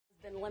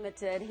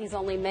limited. He's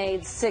only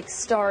made 6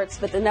 starts,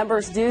 but the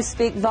numbers do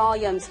speak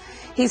volumes.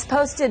 He's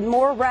posted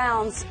more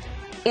rounds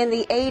in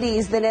the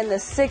 80s than in the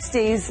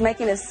 60s,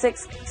 making a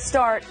 6th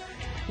start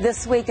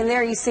this week. And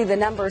there you see the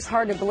numbers.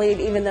 Hard to believe,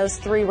 even those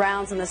 3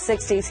 rounds in the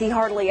 60s. He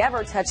hardly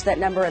ever touched that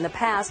number in the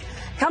past.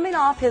 Coming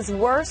off his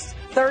worst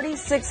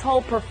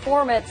 36-hole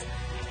performance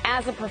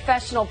as a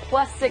professional,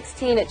 plus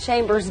 16 at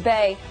Chambers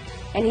Bay,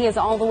 and he is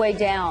all the way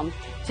down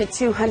to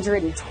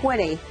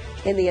 220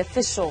 in the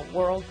official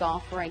World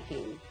Golf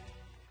Ranking.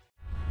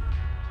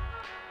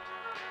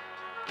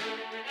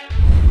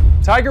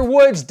 Tiger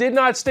Woods did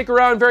not stick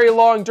around very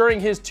long during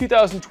his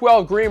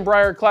 2012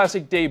 Greenbrier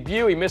Classic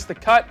debut. He missed the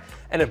cut,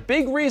 and a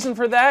big reason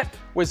for that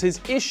was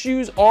his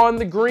issues on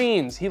the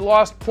greens. He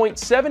lost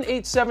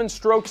 .787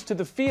 strokes to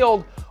the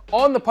field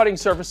on the putting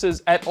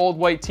surfaces at Old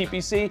White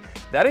TPC.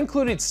 That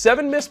included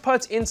 7 missed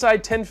putts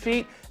inside 10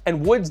 feet,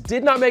 and Woods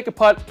did not make a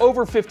putt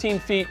over 15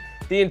 feet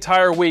the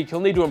entire week. He'll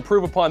need to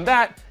improve upon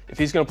that if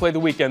he's going to play the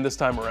weekend this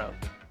time around.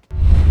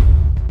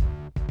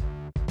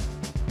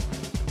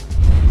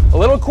 A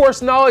little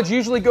course knowledge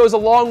usually goes a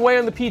long way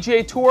on the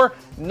PGA Tour,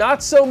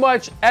 not so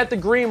much at the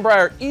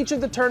Greenbrier. Each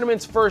of the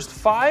tournament's first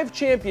 5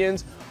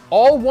 champions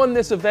all won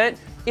this event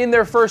in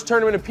their first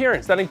tournament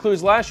appearance. That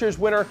includes last year's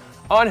winner,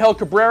 Angel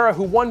Cabrera,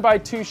 who won by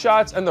 2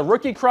 shots, and the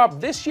rookie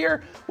crop this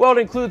year, well, it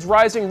includes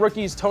rising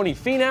rookies Tony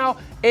Finau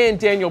and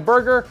Daniel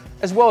Berger,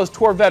 as well as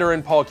tour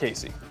veteran Paul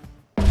Casey.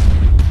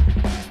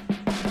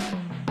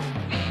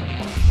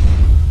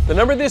 The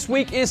number this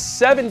week is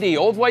 70.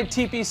 Old White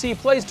TPC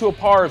plays to a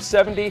par of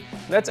 70.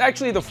 That's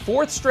actually the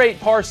 4th straight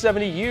par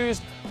 70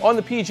 used on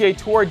the PGA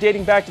Tour,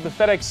 dating back to the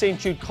FedEx St.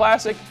 Jude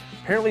Classic.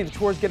 Apparently the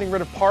Tour is getting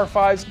rid of par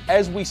 5s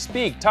as we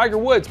speak. Tiger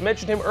Woods,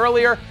 mentioned him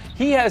earlier,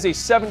 he has a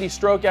 70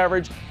 stroke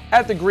average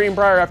at the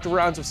Greenbrier after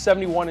rounds of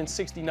 71 and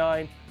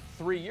 69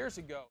 3 years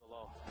ago.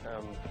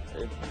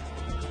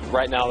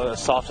 Right now,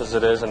 as soft as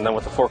it is, and then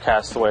with the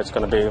forecast the way it's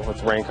going to be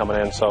with rain coming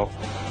in, so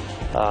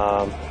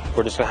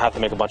we're just going to have to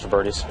make a bunch of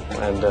birdies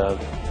and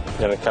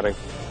kind of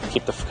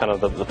keep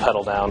the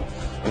pedal down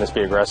and just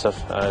be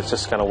aggressive. It's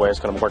just kind of the way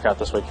it's going to work out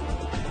this week.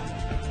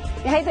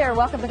 Hey there,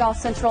 welcome to Golf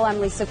Central.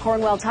 I'm Lisa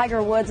Cornwell.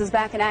 Tiger Woods is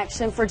back in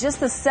action for just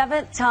the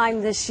 7th time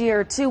this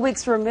year, 2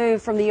 weeks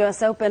removed from the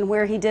U.S. Open,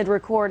 where he did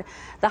record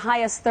the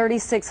highest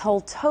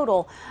 36-hole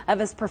total of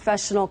his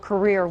professional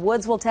career.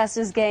 Woods will test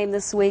his game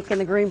this week in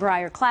the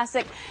Greenbrier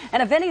Classic,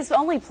 an event he's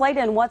only played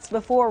in once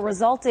before,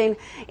 resulting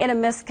in a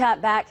missed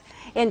cut back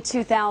in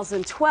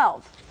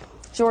 2012.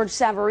 George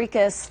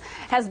Savaricas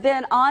has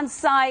been on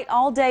site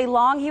all day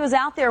long. He was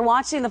out there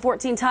watching the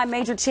 14-time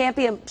major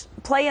champion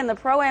play in the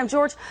Pro-Am.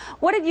 George,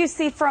 what did you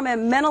see from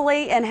him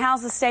mentally, and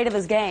how's the state of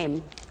his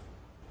game?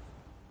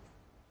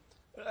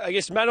 I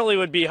guess mentally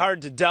would be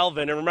hard to delve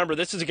in. And remember,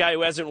 this is a guy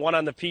who hasn't won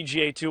on the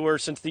PGA Tour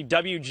since the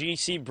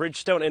WGC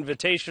Bridgestone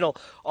Invitational,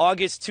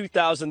 August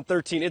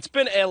 2013. It's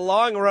been a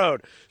long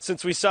road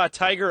since we saw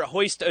Tiger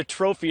hoist a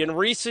trophy. In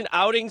recent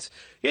outings,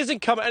 he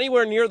hasn't come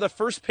anywhere near the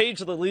first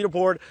page of the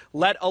leaderboard,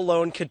 let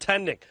alone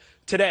contending.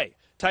 Today,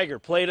 Tiger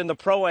played in the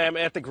Pro-Am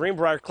at the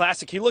Greenbrier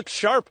Classic. He looked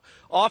sharp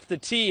off the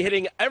tee,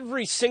 hitting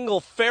every single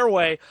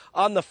fairway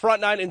on the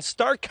front nine, in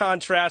stark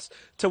contrast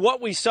to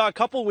what we saw a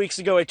couple weeks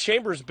ago at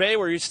Chambers Bay,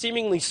 where he was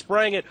seemingly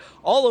spraying it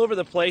all over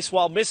the place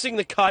while missing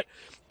the cut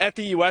at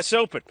the U.S.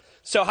 Open.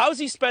 So how's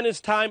he spent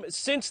his time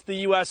since the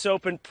U.S.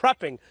 Open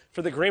prepping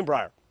for the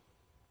Greenbrier?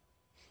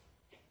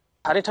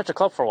 I didn't touch a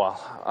club for a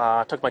while.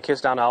 I took my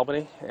kids down to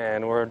Albany,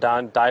 and we're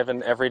down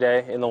diving every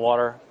day in the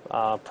water,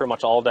 pretty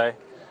much all day,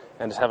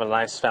 and just having a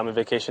nice family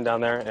vacation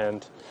down there.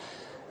 And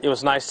it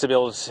was nice to be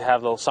able to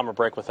have a little summer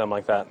break with them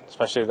like that,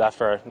 especially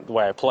after the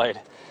way I played.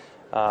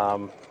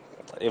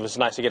 It was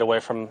nice to get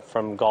away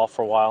from golf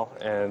for a while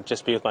and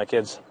just be with my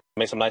kids.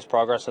 Made some nice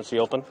progress since the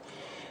Open.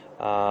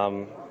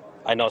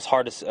 I know it's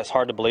hard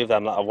to believe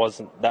that I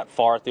wasn't that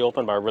far at the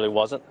Open, but I really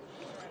wasn't.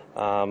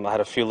 I had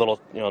a few little,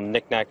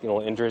 knick-knack,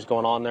 injuries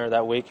going on there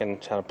that week,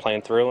 and kind of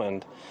playing through.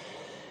 And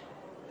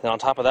on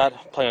top of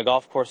that, playing a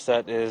golf course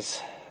that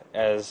is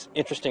as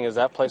interesting as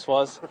that place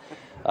was.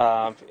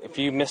 If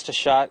you missed a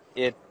shot,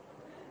 you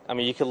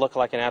could look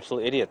like an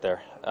absolute idiot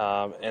there.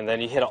 And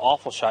then you hit an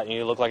awful shot and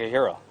you look like a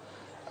hero.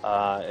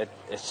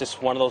 It's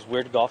just one of those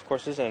weird golf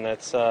courses, and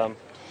it's,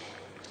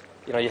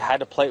 you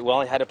had to play it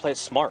well, you had to play it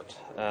smart.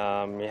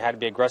 You had to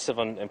be aggressive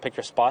and pick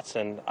your spots,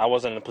 and I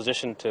wasn't in a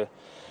position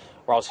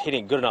where I was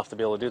hitting good enough to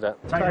be able to do that.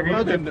 Tiger,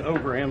 you've been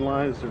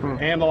overanalyzed,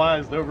 or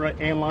analyzed,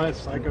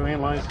 overanalyzed,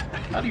 psychoanalyzed.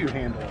 How do you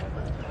handle all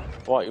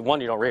that? Well,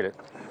 one, you don't read it.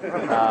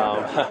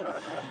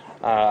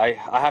 I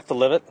have to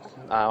live it.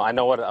 I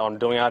know what I'm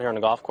doing out here on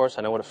the golf course.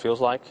 I know what it feels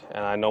like,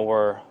 and I know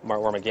where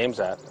my game's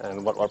at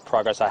and what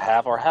progress I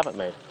have or haven't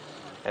made.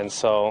 And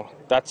so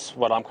that's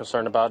what I'm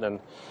concerned about.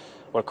 And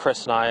what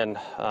Chris and I and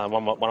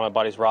one of my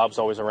buddies, Rob's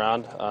always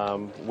around,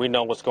 we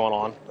know what's going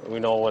on. We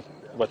know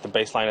what the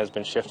baseline has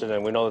been shifted,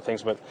 and we know the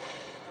things, but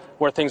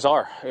where things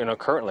are,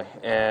 currently,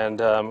 and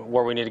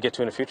where we need to get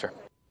to in the future.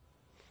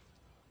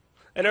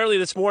 And early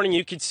this morning,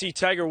 you could see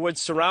Tiger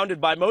Woods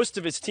surrounded by most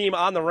of his team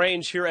on the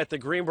range here at the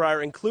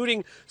Greenbrier,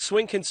 including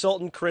swing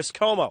consultant Chris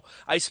Como.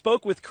 I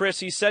spoke with Chris.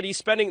 He said he's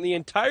spending the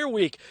entire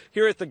week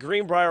here at the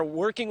Greenbrier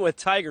working with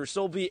Tiger.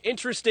 So it'll be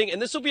interesting, and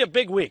this will be a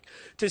big week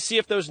to see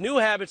if those new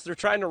habits they're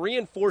trying to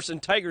reinforce in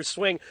Tiger's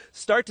swing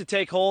start to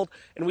take hold,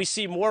 and we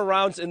see more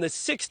rounds in the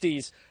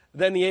 60s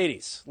than the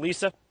 80s.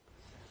 Lisa?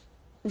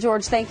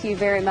 George, thank you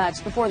very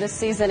much. Before this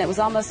season, it was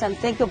almost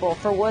unthinkable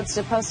for Woods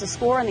to post a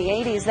score in the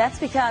 80s. That's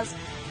because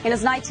in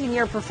his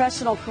 19-year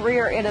professional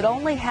career, it had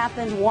only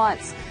happened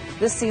once.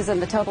 This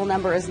season, the total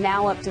number is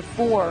now up to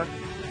 4.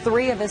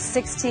 3 of his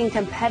 16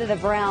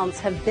 competitive rounds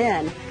have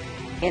been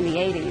in the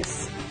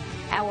 80s.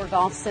 Our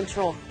Golf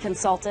Central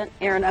consultant,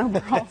 Aaron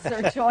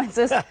Oberholzer, joins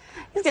us.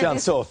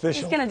 Sounds so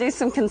official. He's going to do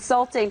some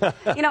consulting.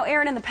 You know,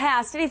 Aaron, in the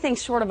past, anything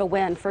short of a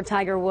win for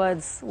Tiger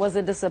Woods was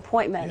a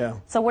disappointment. Yeah.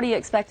 So what are you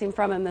expecting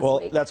from him this week?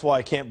 Well, that's why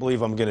I can't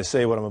believe I'm going to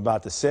say what I'm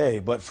about to say.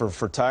 But for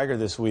Tiger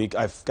this week,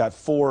 I've got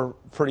 4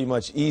 pretty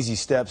much easy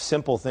steps,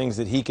 simple things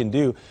that he can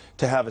do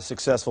to have a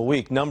successful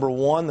week. Number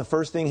 1, the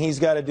first thing he's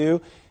got to do,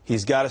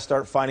 he's got to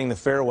start finding the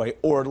fairway,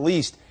 or at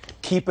least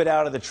keep it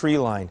out of the tree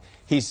line.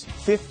 He's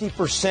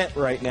 50%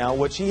 right now,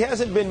 which he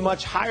hasn't been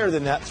much higher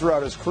than that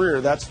throughout his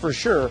career, that's for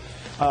sure.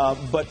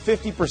 But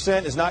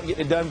 50% is not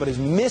getting it done, but his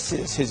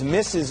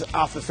misses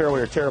off the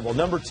fairway are terrible.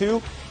 Number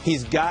 2,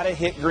 he's got to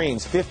hit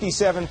greens.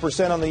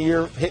 57% on the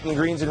year hitting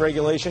greens in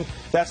regulation.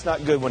 That's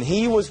not good. When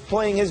he was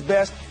playing his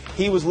best,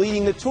 he was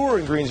leading the tour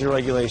in greens in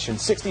regulation.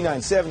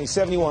 69, 70,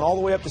 71, all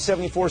the way up to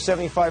 74,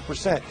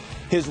 75%.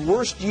 His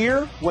worst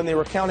year, when they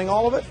were counting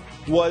all of it,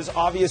 was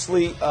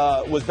obviously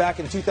was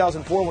back in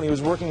 2004 when he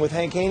was working with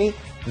Hank Haney.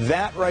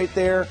 That right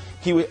there,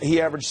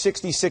 he averaged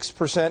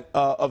 66%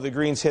 of the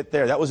greens hit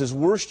there. That was his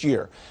worst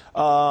year.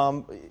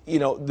 You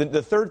know,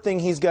 the third thing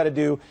he's got to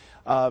do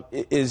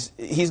is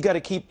he's got to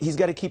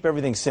keep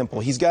everything simple.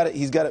 He's got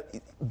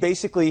to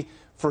basically,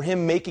 for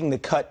him, making the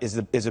cut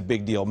is a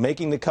big deal.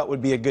 Making the cut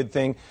would be a good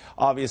thing.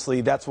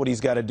 Obviously, that's what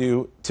he's got to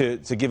do to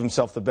give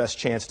himself the best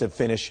chance to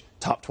finish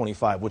top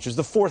 25, which is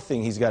the 4th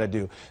thing he's got to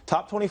do.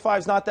 Top 25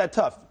 is not that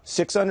tough.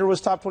 6 under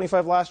was top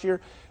 25 last year.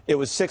 It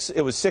was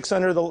 6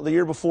 under the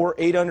year before,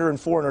 8 under and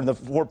 4 under the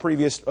 4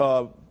 previous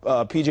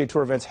PGA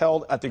Tour events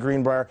held at the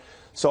Greenbrier.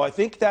 So I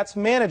think that's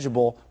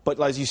manageable, but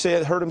as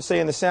you heard him say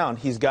in the sound,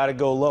 he's got to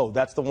go low.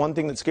 That's the one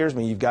thing that scares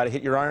me. You've got to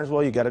hit your irons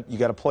well. You got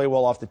to play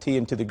well off the tee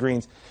and to the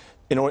greens,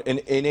 in order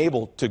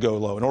to go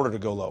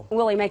low.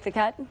 Will he make the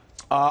cut?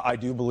 I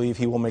do believe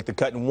he will make the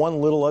cut. And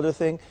one little other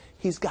thing,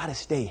 he's got to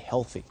stay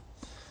healthy.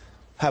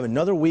 Have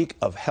another week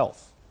of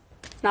health.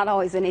 Not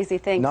always an easy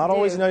thing Not to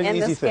always do an in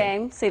easy this thing.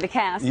 game. See the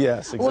cast.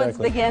 Yes, exactly. Woods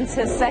begins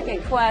his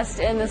second quest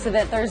in this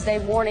event Thursday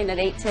morning at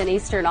 8:10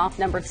 Eastern off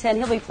number 10.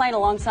 He'll be playing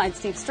alongside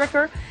Steve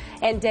Stricker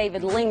and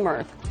David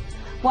Lingmerth.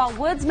 While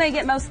Woods may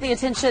get most of the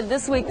attention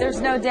this week,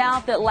 there's no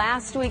doubt that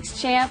last week's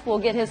champ will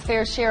get his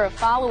fair share of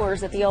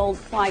followers at the Old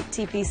Flight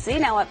TPC,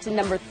 now up to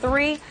number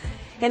 3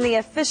 in the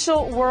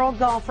official World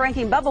Golf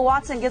Ranking. Bubba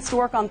Watson gets to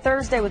work on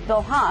Thursday with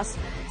Bill Haas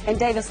and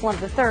Davis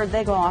Love III.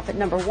 They go off at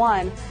number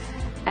 1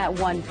 at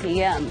 1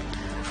 p.m.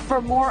 For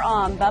more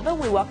on Bubba,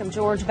 we welcome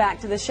George back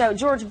to the show.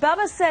 George,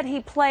 Bubba said he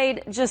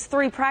played just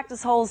 3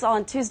 practice holes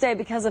on Tuesday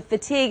because of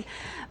fatigue,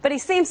 but he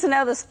seems to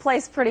know this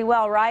place pretty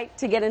well, right,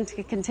 to get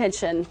into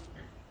contention.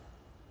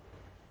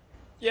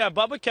 Yeah,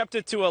 Bubba kept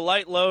it to a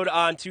light load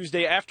on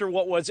Tuesday after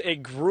what was a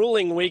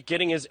grueling week,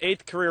 getting his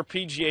 8th career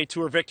PGA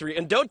Tour victory.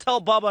 And don't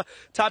tell Bubba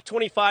top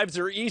 25s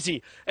are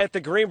easy at the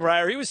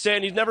Greenbrier. He was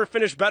saying he'd never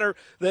finished better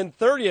than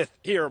 30th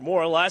here,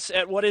 more or less,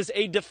 at what is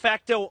a de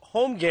facto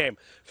home game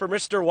for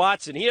Mr.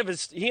 Watson. He and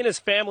his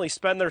family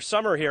spend their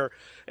summer here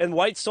in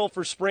White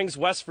Sulphur Springs,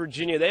 West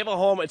Virginia. They have a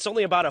home. It's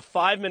only about a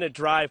 5-minute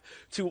drive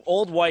to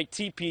Old White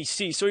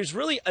TPC. So he's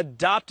really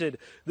adopted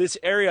this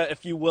area,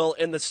 if you will,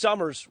 in the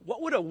summers.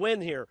 What would a win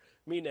here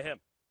mean to him?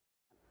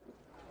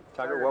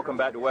 Tiger, welcome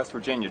back to West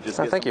Virginia. Just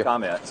get some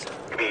comments.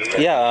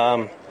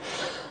 Yeah,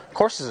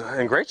 course is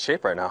in great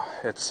shape right now.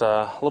 It's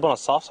a little bit on the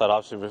soft side,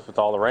 obviously, with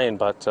all the rain,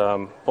 but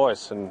boy,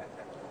 it's in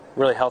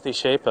really healthy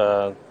shape.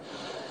 We're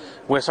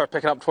gonna start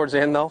picking up towards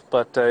the end, though.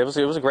 But it was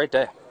a great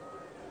day.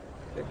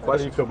 How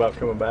do you feel about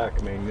coming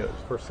back? I mean, it's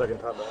first, second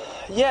time back.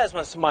 Yeah,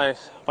 it's my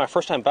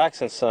first time back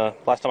since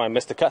last time I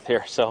missed the cut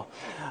here. So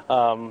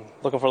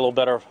looking for a little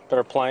better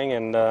playing,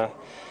 and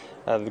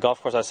the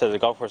golf course, I said, the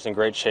golf course is in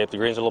great shape. The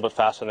greens are a little bit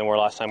faster than they were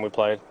last time we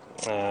played,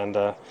 and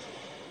I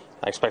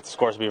expect the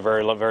scores to be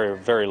very low,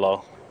 very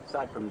low.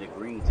 Aside from the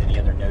greens, any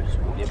other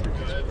noticeable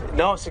differences?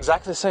 No, it's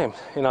exactly the same.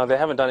 You know, they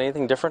haven't done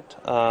anything different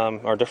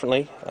or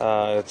differently.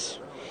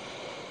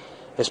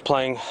 It's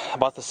playing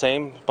about the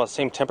same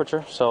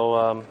temperature.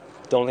 So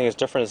the only thing that's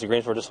different is the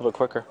greens were just a little bit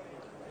quicker.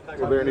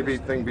 Will there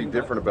anything be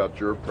different about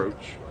your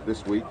approach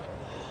this week?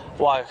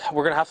 Well,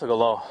 we're going to have to go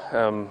low.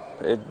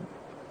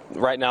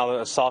 Right now,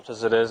 as soft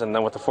as it is, and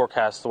then with the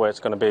forecast the way it's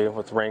going to be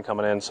with the rain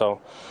coming in, so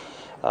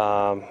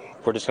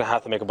we're just going to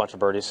have to make a bunch of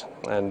birdies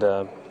and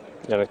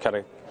kind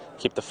of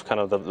keep the kind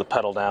of the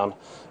pedal down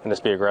and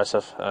just be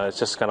aggressive. It's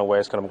just kind of way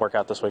it's going to work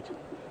out this week.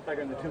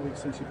 In the 2 weeks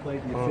since you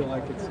played, do you feel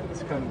like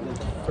it's kind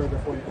of further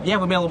for you? Yeah,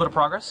 we made a little bit of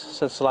progress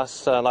since the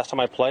last time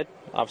I played.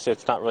 Obviously,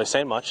 it's not really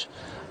saying much,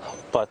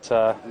 but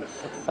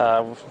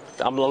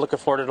I'm looking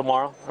forward to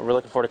tomorrow. I'm really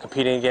looking forward to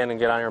competing again and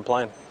get out here and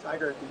playing.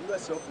 Tiger, at the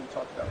U.S. Open, we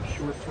talked about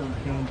short-term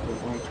pain for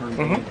long-term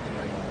gain.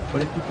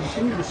 But if you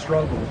continue to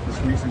struggle with this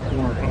recent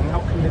form, how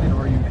committed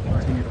are you to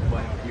continue to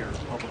play out here in a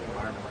public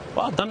environment?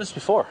 Well, I've done this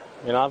before.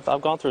 You know,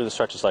 I've gone through the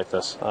stretches like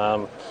this.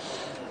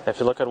 If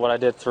you look at what I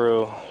did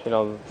through,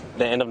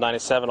 the end of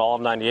 '97, all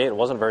of '98, it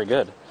wasn't very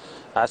good.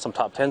 I had some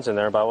top 10s in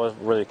there, but I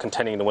wasn't really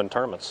contending to win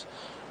tournaments.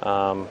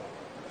 I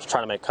was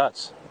trying to make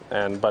cuts,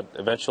 but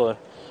eventually,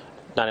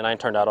 '99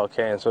 turned out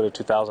okay, and so did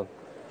 2000.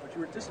 But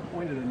you were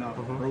disappointed enough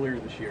earlier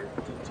this year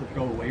to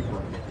go away from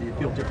it. Do you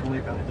feel differently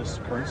about this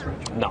current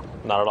stretch? No,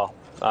 not at all.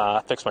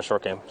 I fixed my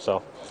short game,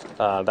 so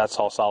that's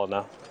all solid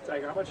now.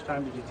 Tiger, how much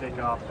time did you take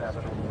off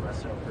after the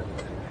U.S. Open?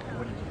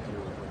 What did you do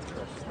with the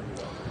stretch?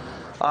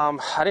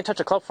 I didn't touch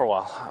a club for a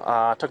while.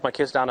 I took my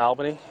kids down to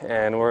Albany,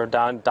 and we're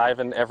down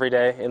diving every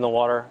day in the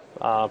water,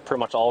 pretty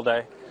much all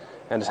day,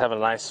 and just having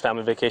a nice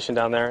family vacation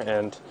down there.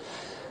 And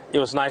it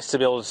was nice to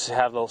be able to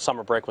have a little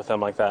summer break with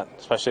them like that,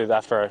 especially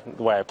after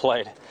the way I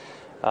played.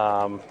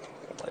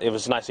 It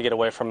was nice to get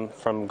away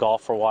from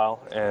golf for a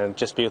while and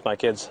just be with my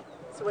kids.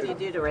 So what do you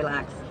do to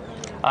relax?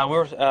 We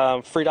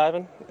were free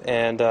diving,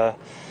 and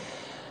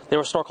they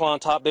were snorkeling on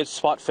top. They'd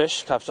spot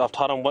fish. I've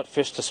taught them what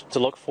fish to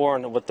look for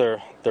and what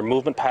their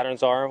movement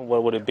patterns are,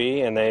 what would it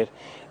be, and they'd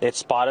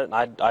spot it, and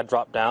I'd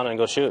drop down and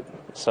go shoot.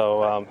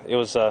 So it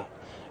was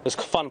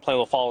fun playing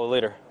with follow the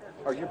leader.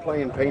 Are you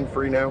playing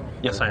pain-free now?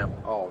 Yes, I am.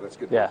 Oh, that's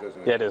good Yeah, news,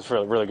 isn't it? yeah, it is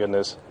really, really good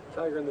news.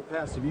 Tiger, in the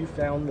past, have you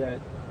found that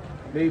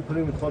maybe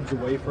putting the clubs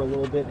away for a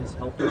little bit has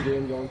helped your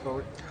game going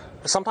forward?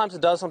 Sometimes it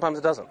does, sometimes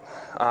it doesn't.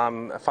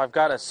 If I've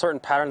got a certain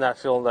pattern that I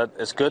feel that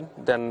is good,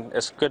 then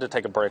it's good to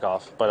take a break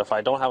off. But if I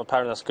don't have a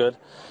pattern that's good,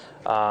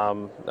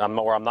 or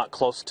I'm not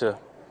close to,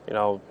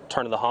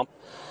 turning the hump,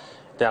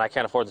 then I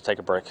can't afford to take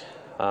a break.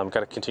 I've got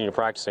to continue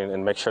practicing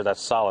and make sure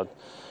that's solid.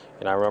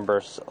 And I remember,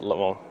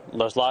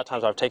 there's a lot of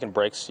times I've taken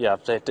breaks. Yeah,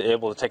 I've been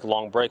able to take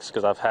long breaks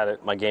because I've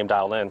had my game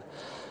dialed in,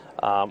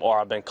 or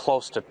I've been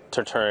close to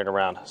turning it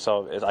around,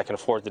 so I can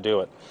afford to do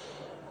it.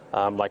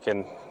 Like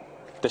in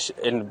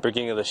the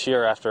beginning of this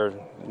year, after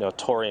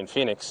Torrey and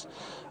Phoenix,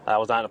 I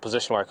was not in a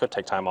position where I could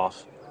take time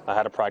off. I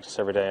had to practice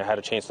every day. I had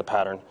to change the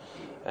pattern,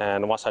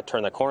 and once I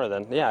turned that corner,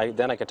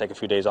 then I could take a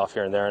few days off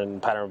here and there, and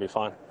the pattern would be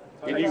fine.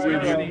 He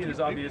is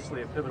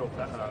obviously a pivotal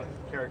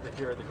character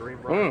here at the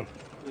Greenbrier.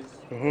 Is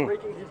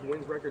breaking his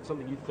wins record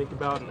something you think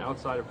about, and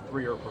outside of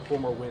 3 or 4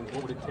 more wins,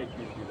 what would it take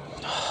you to do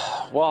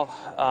that? Well,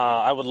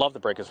 I would love to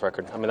break his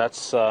record. I mean,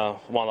 that's one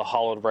of the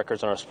hollowed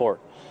records in our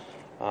sport.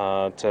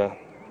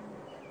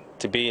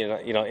 To be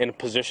in a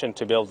position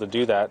to be able to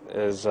do that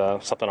is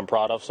something I'm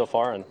proud of so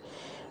far, and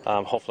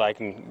hopefully I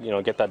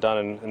can get that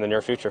done in the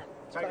near future.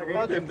 Tiger, a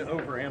lot of them to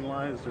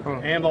overanalyze,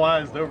 or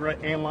analyzed,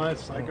 overanalyze,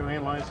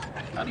 psychoanalyze.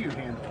 How do you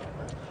handle it?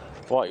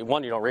 Well,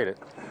 one, you don't read it.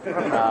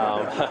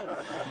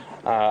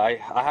 I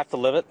have to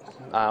live it.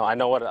 I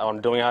know what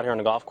I'm doing out here on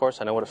the golf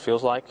course. I know what it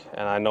feels like,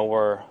 and I know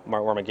where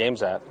my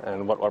game's at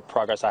and what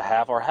progress I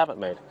have or haven't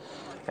made.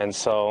 And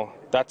so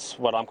that's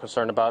what I'm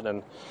concerned about.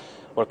 And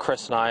what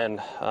Chris and I and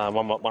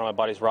one of my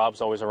buddies, Rob's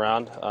always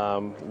around,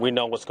 we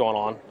know what's going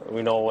on.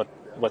 We know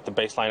what the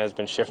baseline has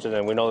been shifted,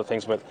 and we know the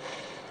things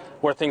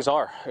where things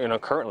are,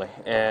 currently,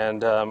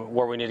 and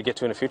where we need to get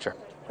to in the future.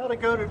 How'd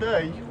it go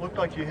today? You looked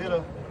like you hit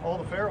all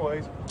the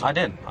fairways. I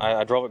did.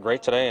 I drove it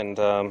great today, and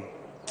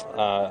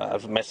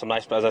I've made some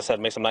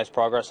nice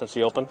progress since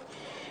the Open.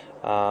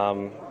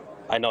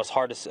 I know it's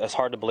hard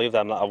to believe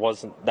that I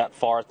wasn't that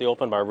far at the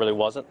Open, but I really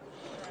wasn't.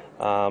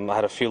 I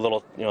had a few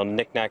little,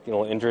 knick-knack,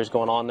 injuries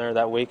going on there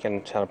that week,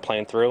 and kind of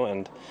playing through.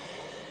 And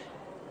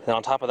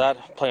on top of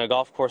that, playing a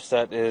golf course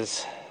that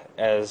is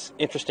as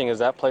interesting as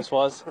that place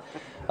was.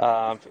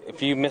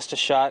 If you missed a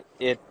shot,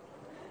 you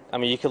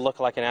could look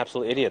like an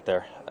absolute idiot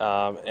there.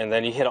 And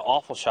then you hit an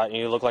awful shot, and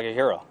you look like a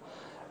hero.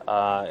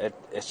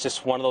 It's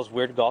just one of those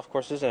weird golf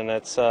courses, and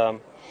it's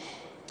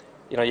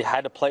you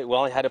had to play it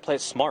well, you had to play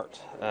it smart.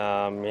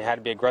 You had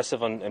to be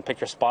aggressive and pick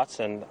your spots,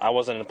 and I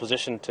wasn't in a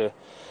position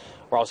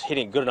where I was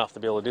hitting good enough to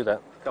be able to do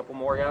that. A couple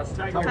more guys.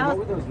 Tiger, what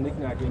were those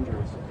knick-knack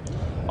injuries?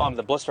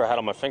 The blister I had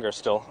on my finger it's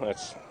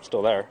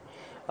still there.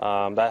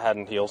 That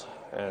hadn't healed,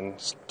 and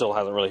still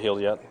hasn't really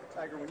healed yet.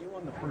 Tiger, when you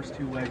won the first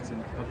 2 legs of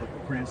the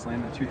Grand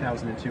Slam in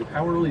 2002,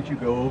 how early did you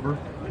go over,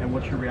 and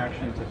what's your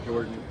reaction to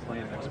Jordan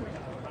playing next week?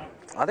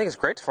 I think it's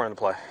great for him to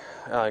play.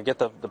 Get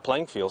the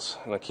playing fields,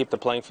 keep the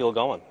playing field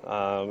going.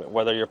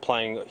 Whether you're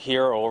playing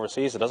here or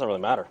overseas, it doesn't really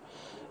matter.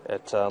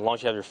 As long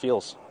as you have your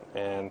fields,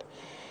 and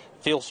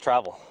fields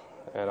travel.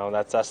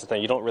 That's the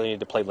thing. You don't really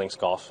need to play links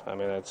golf.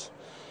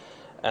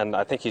 And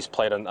I think he's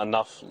played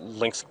enough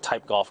links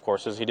type golf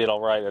courses. He did all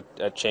right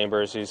at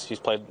Chambers. He's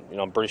played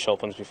British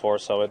Opens before,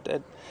 so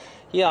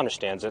he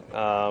understands it.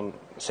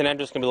 St.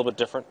 Andrews can be a little bit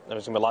different.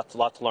 There's going to be a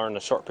lot to learn in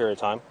a short period of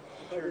time.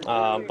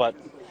 But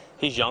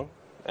he's young.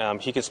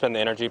 He can spend the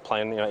energy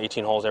playing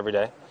 18 holes every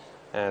day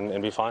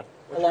and be fine.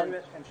 What's your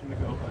intention to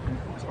go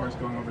as far as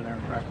going over there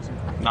and practicing?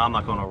 No, I'm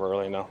not going over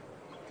early, no.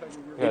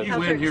 Can you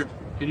win here?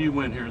 Can you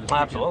win here this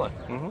weekend? Absolutely.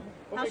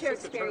 How's your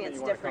experience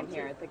different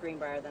here at the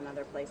Greenbrier than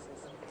other places?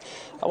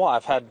 Well,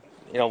 I've had,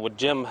 with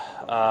Jim,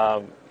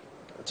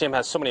 Jim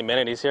has so many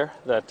amenities here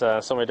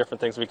that so many different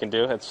things we can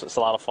do. It's a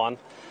lot of fun.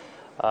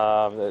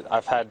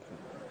 I've had,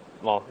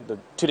 the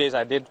 2 days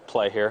I did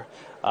play here,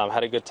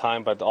 had a good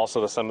time, but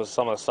also some of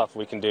the stuff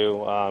we can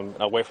do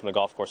away from the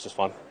golf course is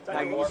fun.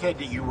 Now, you said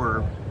that you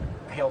were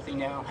healthy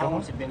now. How long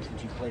has it been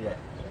since you played a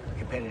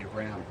competitive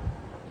round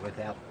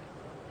without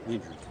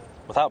injuries?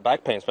 Without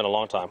back pain, it's been a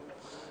long time.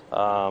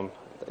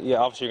 Yeah,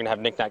 obviously you're going to have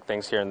knick-knack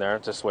things here and there.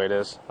 It's just the way it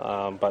is.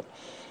 But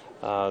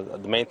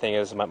the main thing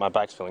is my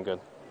back's feeling good.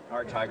 All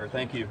right, Tiger,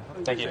 thank you.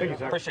 Thank you.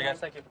 Appreciate it, guys.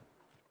 Thank you.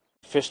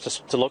 Fish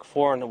to look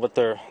for and what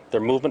their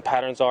movement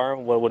patterns are,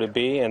 what would it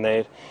be, and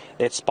they'd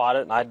spot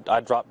it, and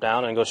I'd drop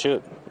down and go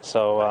shoot.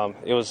 So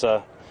it was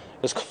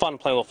fun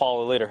playing with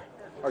follow the leader.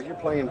 Are you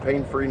playing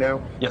pain-free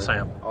now? Yes, I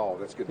am. Oh,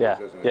 that's good Yeah,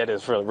 news, isn't it? yeah, it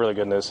is really, really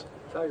good news.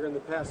 Tiger, in the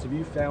past, have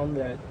you found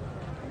that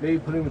maybe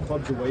putting the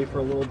clubs away for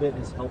a little bit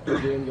has helped your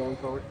game going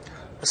forward?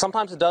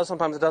 Sometimes it does,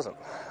 sometimes it doesn't.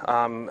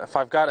 If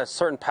I've got a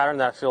certain pattern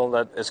that I feel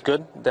that is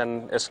good,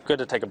 then it's good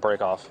to take a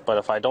break off. But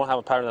if I don't have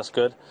a pattern that's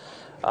good,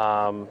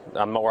 or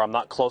I'm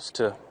not close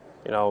to,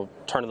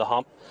 turning the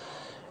hump,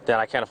 then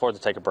I can't afford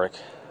to take a break.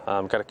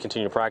 Got to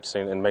continue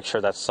practicing and make sure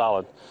that's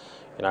solid.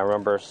 I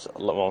remember, there's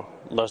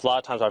a lot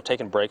of times I've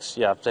taken breaks.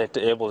 Yeah, I've been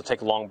able to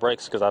take long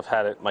breaks because I've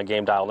had my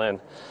game dialed in,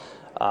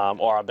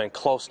 or I've been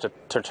close to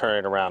turning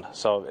it around,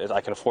 so I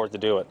can afford to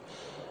do it.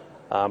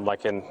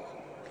 Like in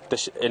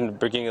the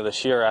beginning of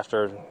this year,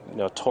 after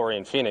Torrey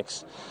and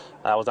Phoenix,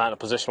 I was not in a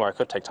position where I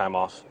could take time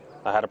off.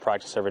 I had to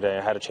practice every day.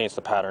 I had to change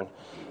the pattern,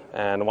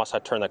 and once I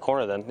turned that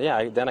corner,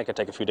 then I could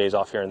take a few days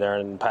off here and there,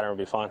 and the pattern would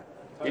be fine.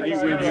 He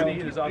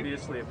is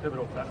obviously a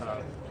pivotal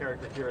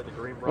character here at the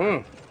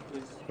Greenbrier.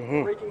 Is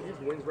breaking his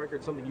wins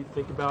record something you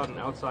think about, and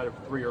outside of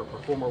 3 or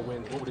more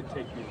wins, what would it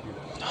take you to do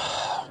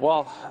that?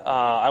 Well,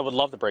 I would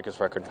love to break his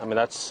record. I mean,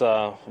 that's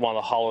one of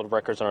the hollowed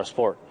records in our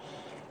sport.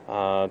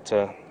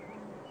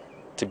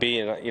 To be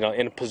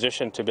in a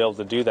position to be able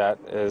to do that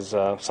is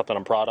something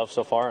I'm proud of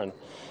so far, and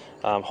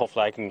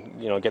hopefully I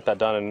can get that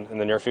done in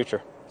the near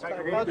future.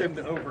 Tiger, about him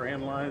to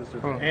overanalyze, or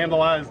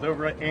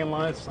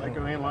overanalyze,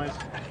 psychoanalyze.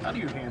 How do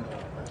you handle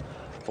that?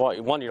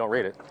 Well, one, you don't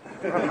read it.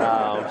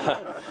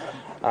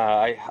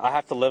 I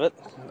have to live it.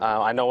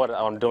 I know what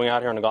I'm doing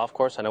out here on the golf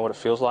course. I know what it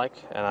feels like,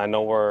 and I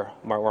know where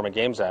my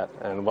game's at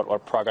and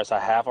what progress I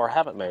have or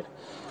haven't made.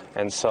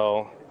 And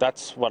so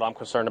that's what I'm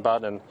concerned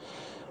about. And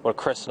what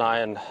Chris and I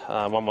and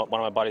one of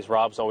my buddies,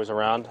 Rob's always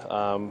around.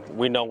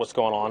 We know what's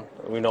going on.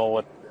 We know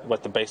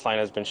what the baseline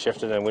has been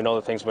shifted, and we know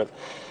the things, but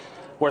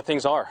where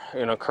things are,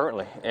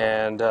 currently,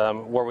 and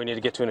where we need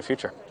to get to in the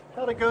future.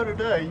 How'd it go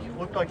today? You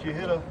looked like you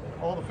hit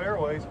all the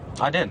fairways.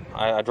 I did.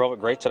 I drove it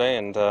great today,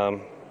 and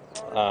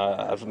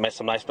I've made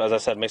some nice, as I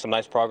said, made some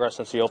nice progress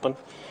since the Open.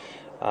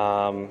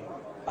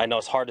 I know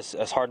it's hard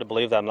to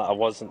believe that I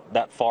wasn't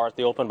that far at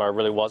the Open, but I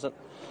really wasn't.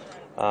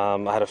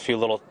 I had a few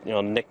little,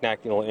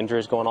 knick-knack,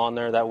 injuries going on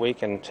there that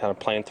week, and kind of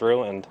playing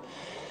through. And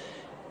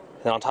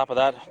on top of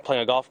that,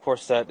 playing a golf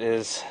course that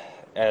is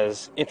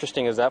as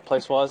interesting as that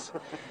place was.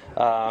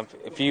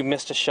 If you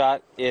missed a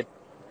shot, you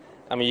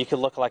could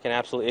look like an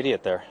absolute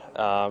idiot there.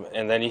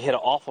 And then you hit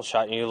an awful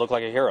shot, and you look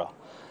like a hero.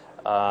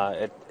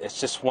 It's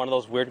just one of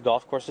those weird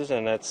golf courses,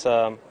 and it's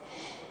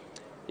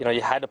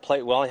you had to play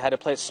it well, you had to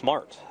play it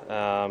smart.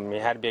 You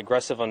had to be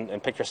aggressive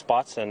and pick your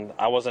spots, and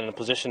I wasn't in a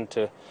position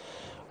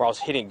where I was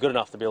hitting good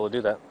enough to be able to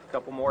do that. A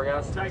couple more,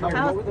 guys. Tiger,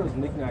 what were those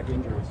knick-knack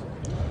injuries?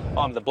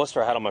 The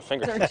blister I had on my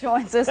finger.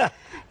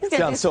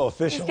 Sounds so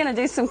official. He's going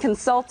to do some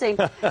consulting.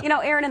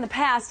 Aaron, in the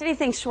past,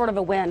 anything short of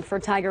a win for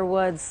Tiger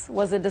Woods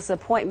was a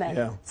disappointment.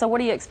 Yeah. So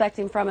what are you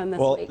expecting from him this week?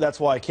 Well, that's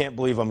why I can't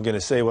believe I'm going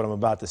to say what I'm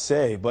about to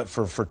say. But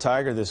for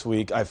Tiger this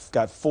week, I've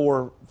got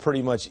 4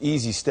 pretty much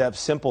easy steps,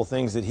 simple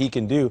things that he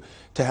can do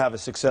to have a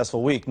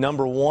successful week.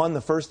 Number 1,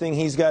 the first thing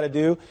he's got to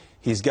do,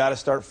 he's got to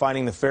start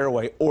finding the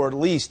fairway, or at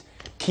least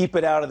keep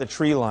it out of the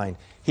tree line.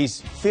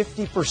 He's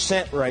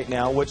 50% right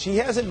now, which he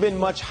hasn't been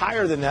much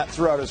higher than that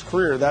throughout his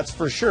career, that's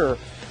for sure.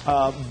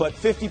 But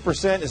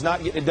 50% is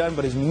not getting it done,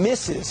 but his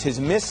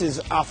misses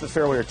off the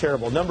fairway are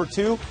terrible. Number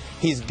 2,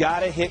 he's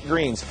got to hit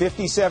greens.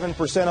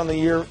 57% on the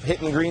year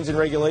hitting greens in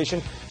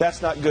regulation.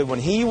 That's not good. When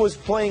he was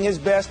playing his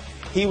best,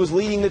 he was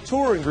leading the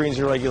tour in greens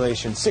in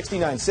regulation.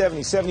 69,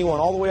 70, 71,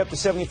 all the way up to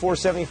 74,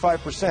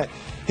 75%.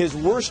 His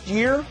worst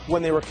year,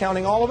 when they were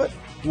counting all of it,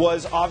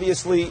 was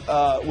obviously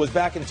was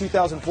back in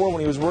 2004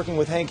 when he was working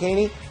with Hank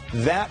Haney.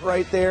 That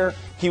right there,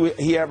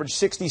 he averaged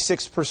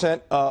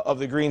 66% of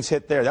the greens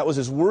hit there. That was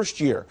his worst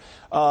year.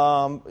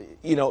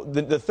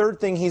 The third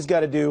thing he's got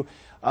to do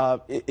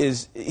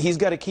is he's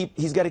got to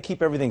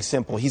keep everything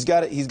simple. He's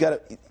got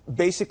to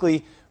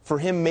basically For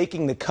him,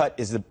 making the cut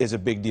is a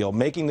big deal.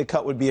 Making the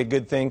cut would be a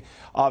good thing.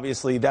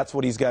 Obviously, that's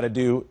what he's got to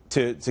do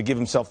to give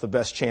himself the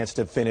best chance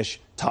to finish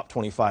top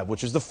 25,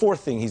 which is the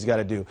fourth thing he's got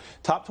to do.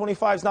 Top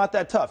 25 is not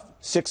that tough.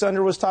 6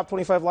 under was top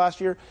 25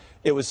 last year.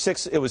 It was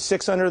 6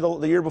 under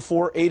the year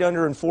before, 8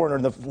 under and 4 under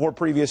in the 4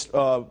 previous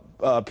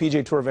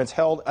PGA Tour events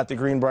held at the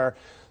Greenbrier.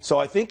 So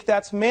I think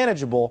that's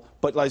manageable,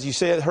 but as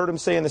you heard him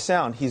say in the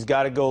sound, he's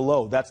got to go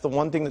low. That's the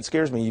one thing that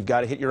scares me. You've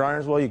got to hit your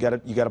irons well. You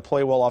got to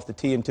play well off the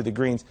tee and to the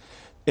greens,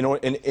 in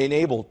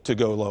order to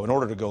go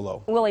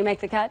low. Will he make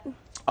the cut?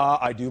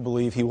 I do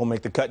believe he will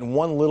make the cut. And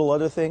one little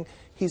other thing,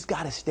 he's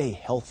got to stay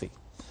healthy.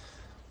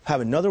 Have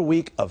another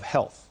week of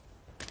health.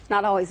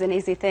 Not always an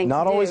easy thing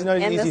Not to always do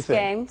an in easy this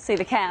thing. game. See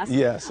the cast.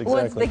 Yes, exactly.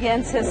 Woods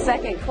begins his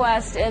second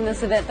quest in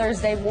this event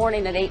Thursday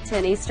morning at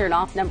 8:10 Eastern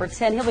off number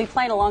 10. He'll be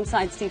playing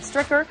alongside Steve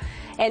Stricker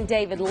and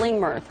David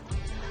Lingmerth.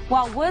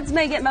 While Woods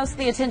may get most of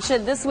the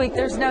attention this week,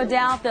 there's no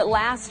doubt that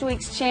last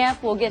week's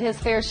champ will get his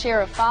fair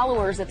share of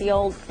followers at the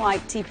Old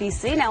Flight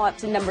TPC, now up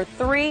to number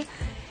 3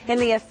 in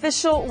the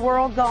official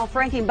World Golf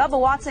Ranking. Bubba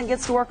Watson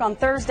gets to work on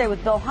Thursday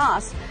with Bill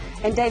Haas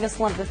and Davis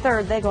Love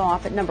III. They go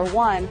off at number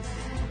 1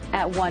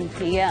 at 1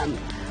 p.m.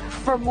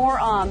 For more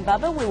on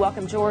Bubba, we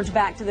welcome George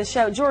back to the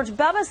show. George,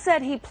 Bubba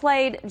said he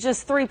played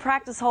just 3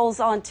 practice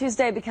holes on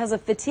Tuesday because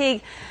of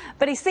fatigue,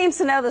 but he seems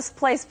to know this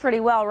place pretty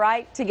well,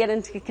 right, to get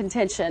into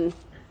contention.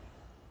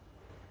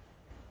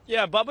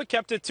 Yeah, Bubba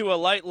kept it to a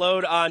light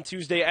load on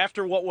Tuesday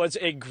after what was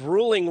a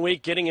grueling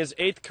week, getting his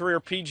 8th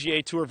career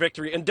PGA Tour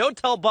victory. And don't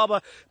tell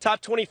Bubba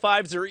top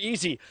 25s are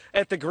easy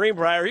at the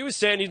Greenbrier. He was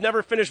saying he's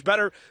never finished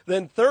better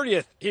than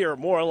 30th here,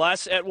 more or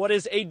less, at what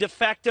is a de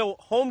facto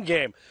home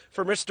game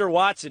for Mr.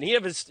 Watson. He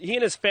and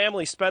his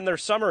family spend their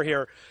summer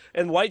here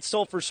in White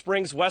Sulphur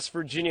Springs, West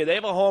Virginia. They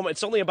have a home.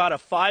 It's only about a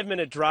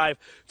 5-minute drive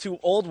to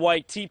Old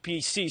White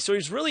TPC. So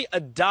he's really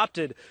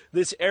adopted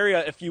this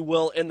area, if you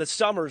will, in the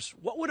summers.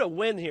 What would a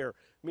win here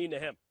mean to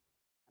him?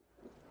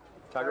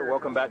 Tiger,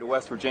 welcome back to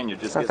West Virginia.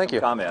 Just get thank some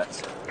you.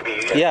 comments.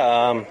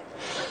 Yeah,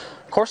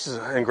 course is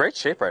in great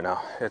shape right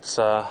now. It's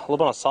a little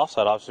bit on the soft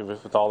side, obviously,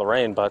 with all the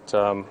rain, but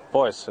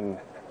boy, it's in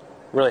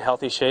really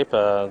healthy shape.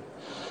 We're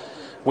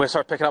going to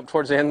start picking up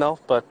towards the end, though,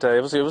 but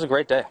it was a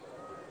great day.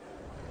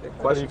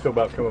 How do you feel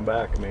about coming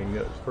back? I mean,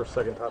 it's first,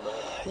 second time back.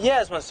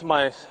 Yeah, it's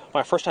my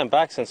first time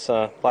back since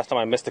last time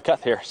I missed the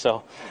cut here,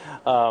 so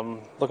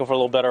looking for a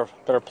little better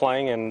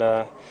playing, and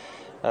the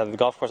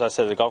golf course,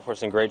 the golf course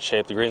is in great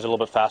shape. The greens are a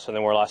little bit faster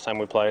than they were last time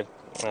we played,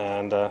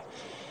 and I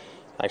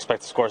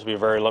expect the scores to be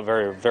very low,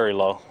 very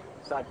low.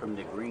 Aside from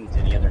the greens,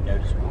 any other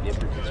noticeable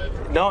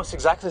differences? No, it's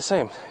exactly the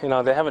same. You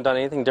know, they haven't done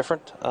anything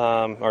different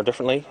or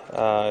differently.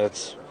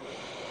 It's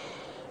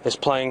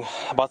playing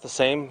about the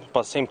same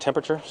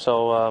temperature.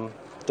 So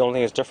the only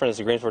thing that's different is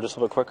the greens were just a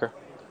little bit quicker.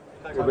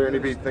 Will there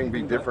anything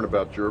be different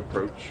about your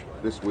approach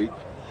this week?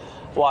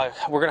 Well,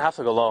 we're going to have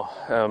to go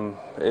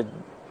low.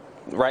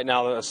 Right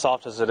now, as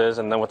soft as it is,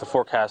 and then with the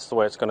forecast the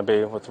way it's going to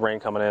be with the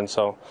rain coming in,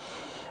 so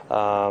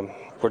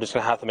we're just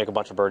going to have to make a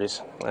bunch of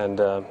birdies and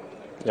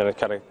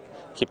kind of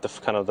keep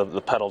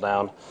the pedal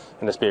down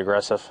and just be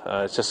aggressive.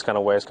 It's just kind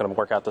of way it's going to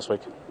work out this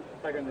week.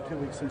 Tiger, in the 2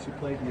 weeks since you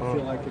played, do you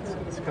feel like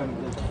it's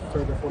kind of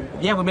further for you?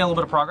 Yeah, we made a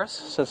little bit of progress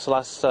since the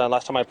last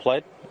time I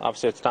played.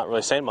 Obviously, it's not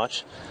really saying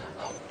much,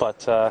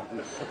 but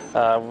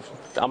I'm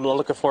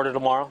looking forward to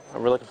tomorrow.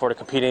 I'm really looking forward to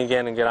competing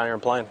again and get out here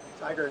and playing.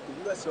 Tiger, at the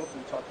U.S. Open,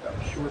 you talked about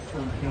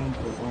short-term pain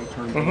for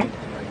long-term gain.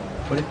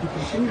 But if you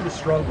continue to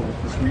struggle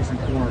with this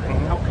recent form,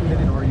 how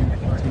committed are you to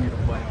continue to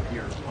play out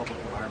here in a public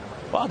environment?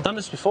 Well, I've done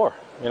this before.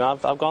 You know,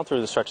 I've gone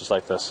through the stretches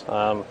like this.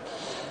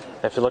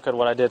 If you look at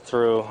what I did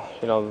through,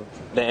 the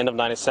end of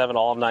 '97,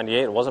 all of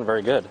 '98, it wasn't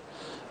very good.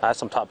 I had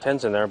some top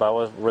 10s in there, but I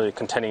wasn't really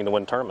contending to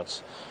win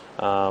tournaments.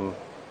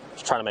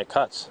 Just trying to make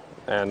cuts,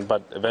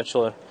 but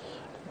eventually,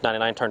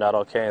 '99 turned out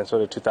okay, and so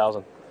did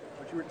 2000.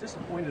 But you were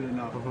disappointed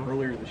enough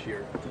earlier this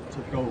year to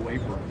go away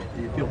from it.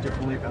 Do you feel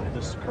differently about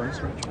this current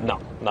stretch?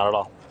 No, not at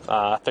all.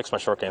 I fixed my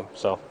short game,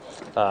 so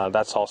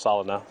that's all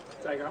solid now.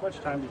 Tiger, how much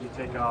time did you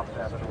take off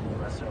after the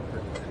U.S.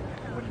 Open?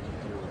 What did you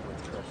do with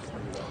the stretch?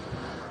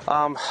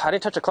 I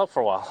didn't touch a club for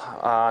a while.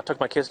 I took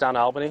my kids down to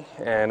Albany,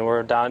 and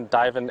we're down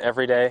diving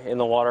every day in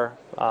the water,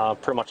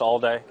 pretty much all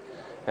day,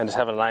 and just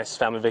having a nice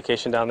family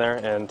vacation down there.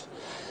 And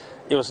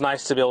it was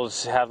nice to be able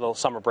to have a little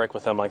summer break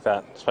with them like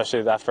that,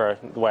 especially after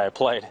the way I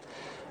played.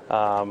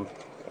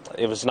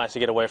 It was nice to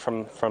get away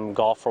from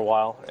golf for a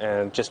while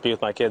and just be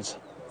with my kids.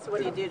 So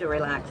what do you do to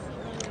relax?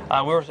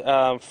 We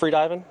were free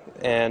diving,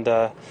 and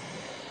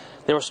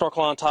they were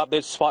snorkeling on top.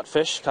 They'd spot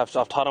fish. I've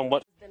taught them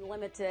what. Been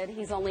limited.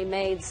 He's only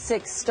made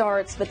 6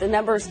 starts, but the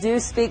numbers do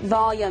speak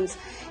volumes.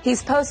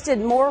 He's posted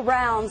more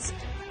rounds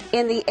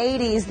in the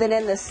 80s than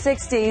in the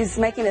 60s,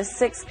 making a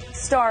 6th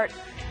start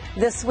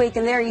this week.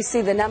 And there you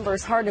see the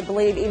numbers. Hard to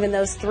believe, even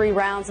those 3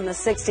 rounds in the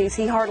 60s.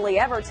 He hardly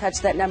ever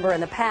touched that number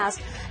in the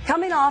past.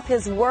 Coming off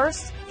his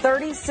worst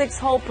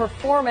 36-hole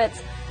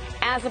performance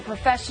as a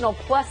professional,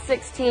 plus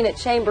 16 at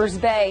Chambers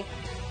Bay,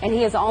 and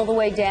he is all the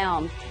way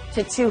down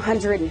to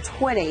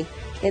 220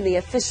 in the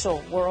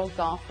official World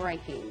Golf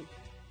Ranking.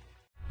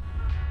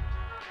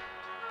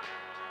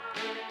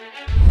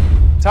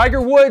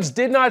 Tiger Woods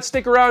did not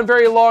stick around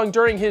very long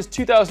during his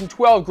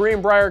 2012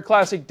 Greenbrier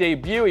Classic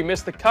debut. He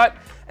missed the cut,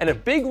 and a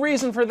big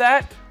reason for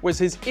that was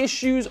his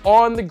issues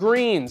on the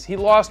greens. He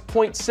lost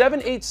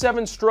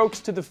 .787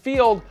 strokes to the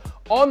field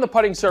on the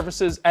putting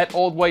surfaces at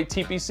Old White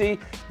TPC.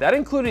 That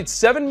included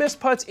 7 missed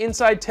putts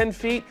inside 10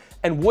 feet,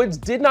 and Woods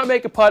did not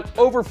make a putt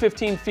over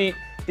 15 feet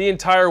the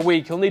entire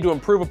week. He'll need to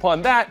improve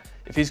upon that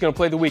if he's going to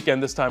play the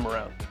weekend this time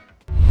around.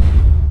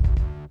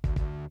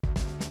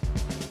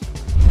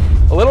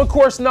 A little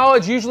course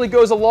knowledge usually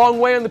goes a long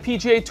way on the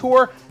PGA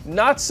Tour,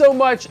 not so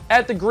much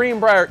at the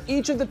Greenbrier.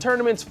 Each of the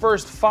tournament's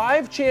first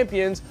 5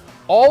 champions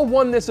all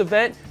won this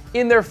event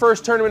in their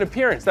first tournament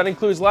appearance. That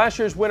includes last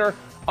year's winner,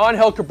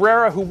 Angel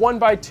Cabrera, who won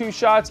by 2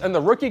 shots, and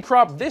the rookie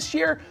crop this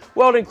year,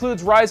 well, it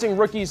includes rising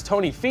rookies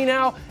Tony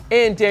Finau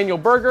and Daniel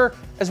Berger,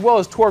 as well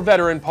as Tour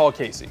veteran Paul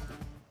Casey.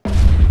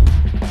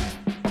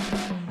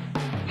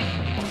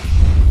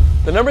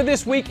 The number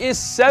this week is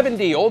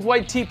 70. Old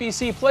White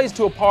TPC plays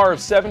to a par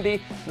of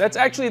 70. That's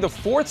actually the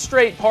 4th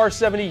straight par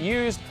 70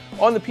 used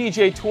on the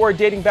PGA Tour,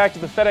 dating back to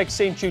the FedEx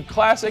St. Jude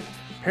Classic.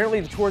 Apparently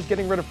the Tour is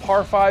getting rid of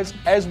par 5s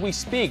as we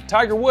speak.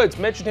 Tiger Woods,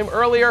 mentioned him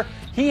earlier,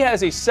 he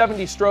has a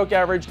 70 stroke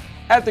average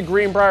at the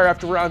Greenbrier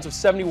after rounds of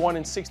 71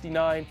 and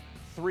 69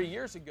 3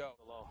 years ago.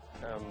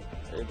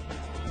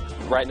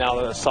 Right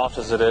now, as soft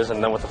as it is,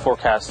 and then with the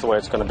forecast the way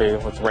it's going to be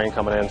with rain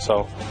coming in,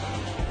 so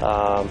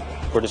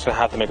we're just going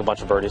to have to make a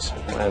bunch of birdies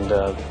and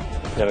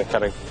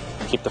kind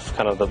of keep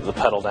the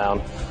pedal down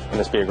and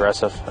just be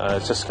aggressive.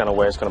 It's just kind of the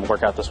way it's going to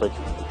work out this week.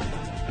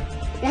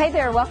 Hey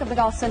there, welcome to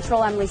Golf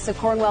Central. I'm Lisa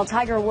Cornwell.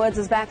 Tiger Woods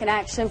is back in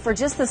action for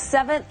just the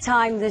 7th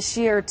time this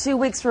year, 2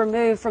 weeks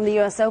removed from the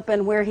U.S.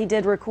 Open, where he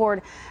did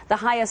record the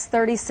highest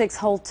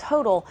 36-hole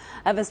total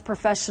of his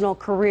professional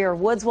career.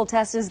 Woods will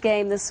test his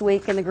game this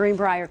week in the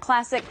Greenbrier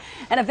Classic,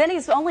 an event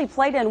he's only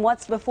played in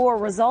once before,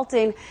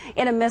 resulting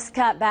in a missed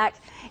cut back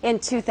in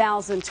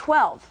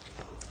 2012.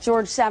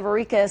 George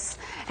Savaricas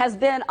has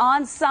been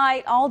on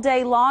site all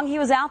day long. He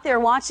was out there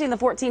watching the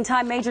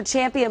 14-time major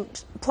champion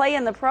play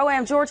in the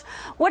Pro-Am. George,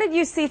 what did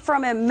you see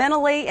from him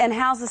mentally, and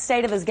how's the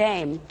state of his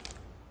game?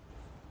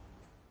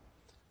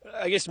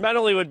 I guess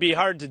mentally would be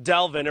hard to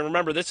delve in. And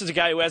remember, this is a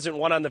guy who hasn't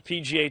won on the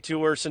PGA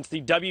Tour since the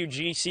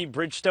WGC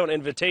Bridgestone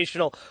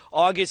Invitational,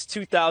 August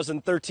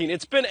 2013.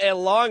 It's been a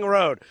long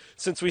road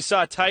since we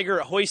saw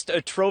Tiger hoist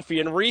a trophy.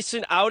 In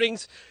recent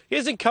outings, he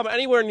hasn't come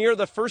anywhere near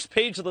the first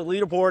page of the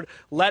leaderboard,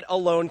 let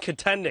alone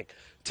contending.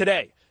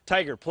 Today,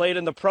 Tiger played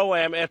in the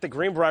Pro-Am at the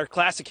Greenbrier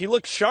Classic. He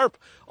looked sharp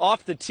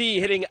off the tee,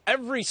 hitting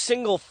every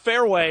single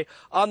fairway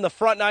on the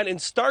front nine, in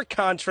stark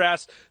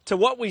contrast to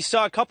what we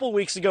saw a couple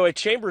weeks ago at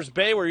Chambers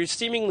Bay, where he's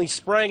seemingly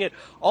spraying it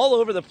all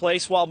over the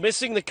place while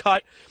missing the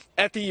cut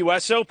at the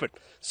U.S. Open.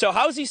 So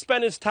how's he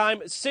spent his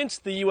time since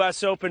the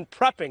U.S. Open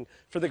prepping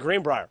for the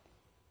Greenbrier?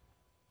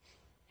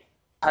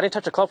 I didn't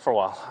touch a club for a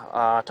while.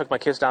 I took my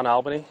kids down to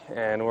Albany,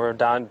 and we're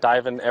down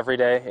diving every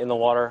day in the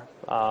water,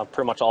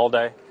 pretty much all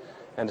day,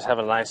 and just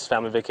having a nice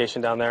family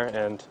vacation down there.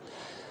 And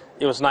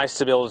it was nice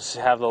to be able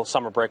to have a little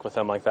summer break with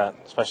them like that,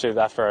 especially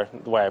after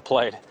the way I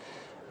played.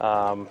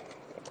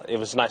 It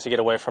was nice to get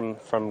away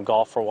from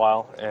golf for a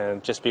while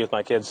and just be with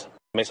my kids.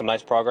 Made some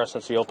nice progress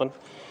since the Open.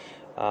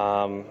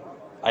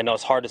 I know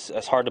it's hard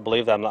to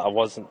believe that I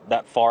wasn't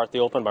that far at the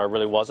Open, but I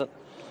really wasn't.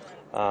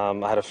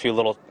 I had a few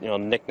little,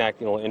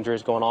 knick-knack,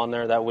 injuries going on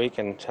there that week,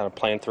 and kind of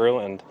playing through.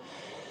 And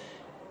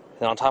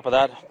on top of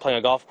that, playing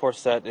a golf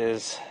course that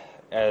is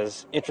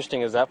as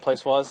interesting as that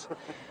place was.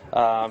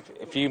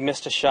 If you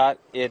missed a shot,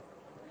 you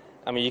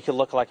could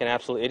look like an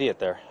absolute idiot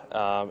there.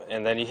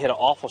 And then you hit an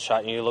awful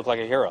shot, and you look like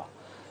a hero.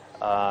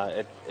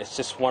 It's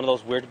just one of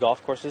those weird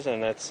golf courses,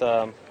 and it's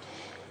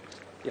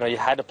you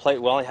had to play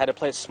it well, you had to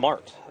play it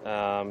smart.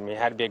 You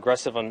had to be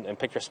aggressive and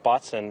pick your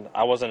spots, and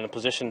I wasn't in a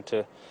position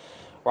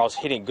where I was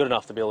hitting good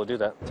enough to be able to do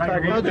that.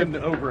 Tiger, you've been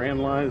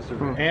overanalyzed,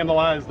 or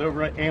analyzed,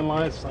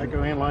 overanalyzed,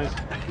 psychoanalyzed.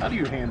 How do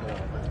you handle all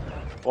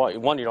that? Well,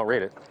 one, you don't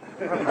read it.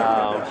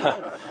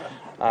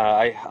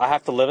 I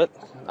have to live it.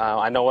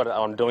 I know what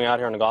I'm doing out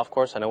here on the golf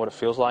course. I know what it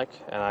feels like,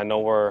 and I know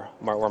where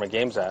my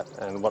game's at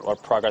and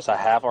what progress I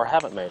have or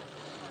haven't made.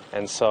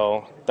 And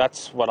so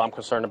that's what I'm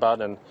concerned about.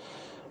 And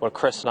what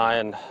Chris and I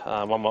and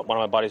one of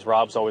my buddies,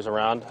 Rob's always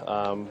around,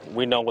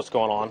 we know what's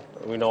going on.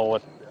 We know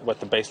what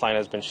the baseline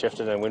has been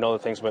shifted, and we know the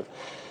things, but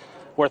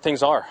where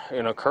things are,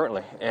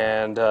 currently,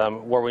 and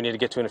where we need to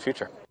get to in the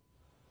future.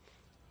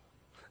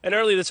 And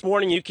early this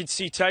morning, you could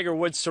see Tiger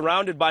Woods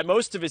surrounded by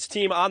most of his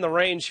team on the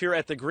range here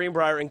at the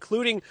Greenbrier,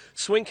 including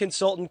swing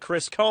consultant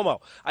Chris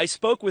Como. I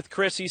spoke with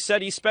Chris. He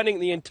said he's spending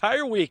the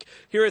entire week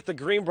here at the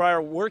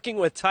Greenbrier working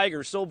with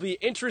Tiger. So it'll be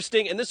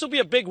interesting, and this will be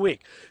a big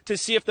week, to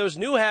see if those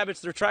new habits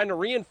they're trying to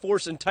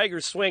reinforce in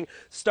Tiger's swing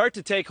start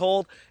to take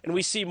hold, and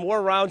we see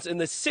more rounds in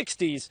the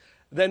 60s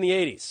than the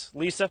 80s.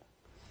 Lisa?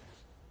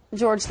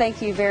 George, thank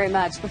you very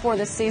much. Before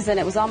this season,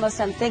 it was almost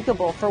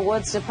unthinkable for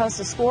Woods to post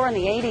a score in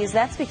the 80s.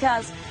 That's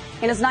because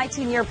in his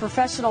 19-year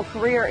professional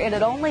career, it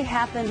had only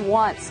happened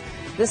once.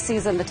 This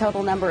season, the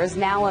total number is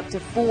now up to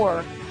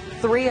 4.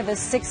 3 of his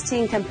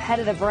 16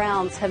 competitive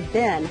rounds have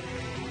been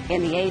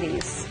in the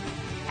 80s.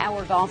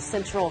 our Golf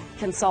Central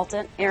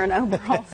consultant, Aaron Oberholz.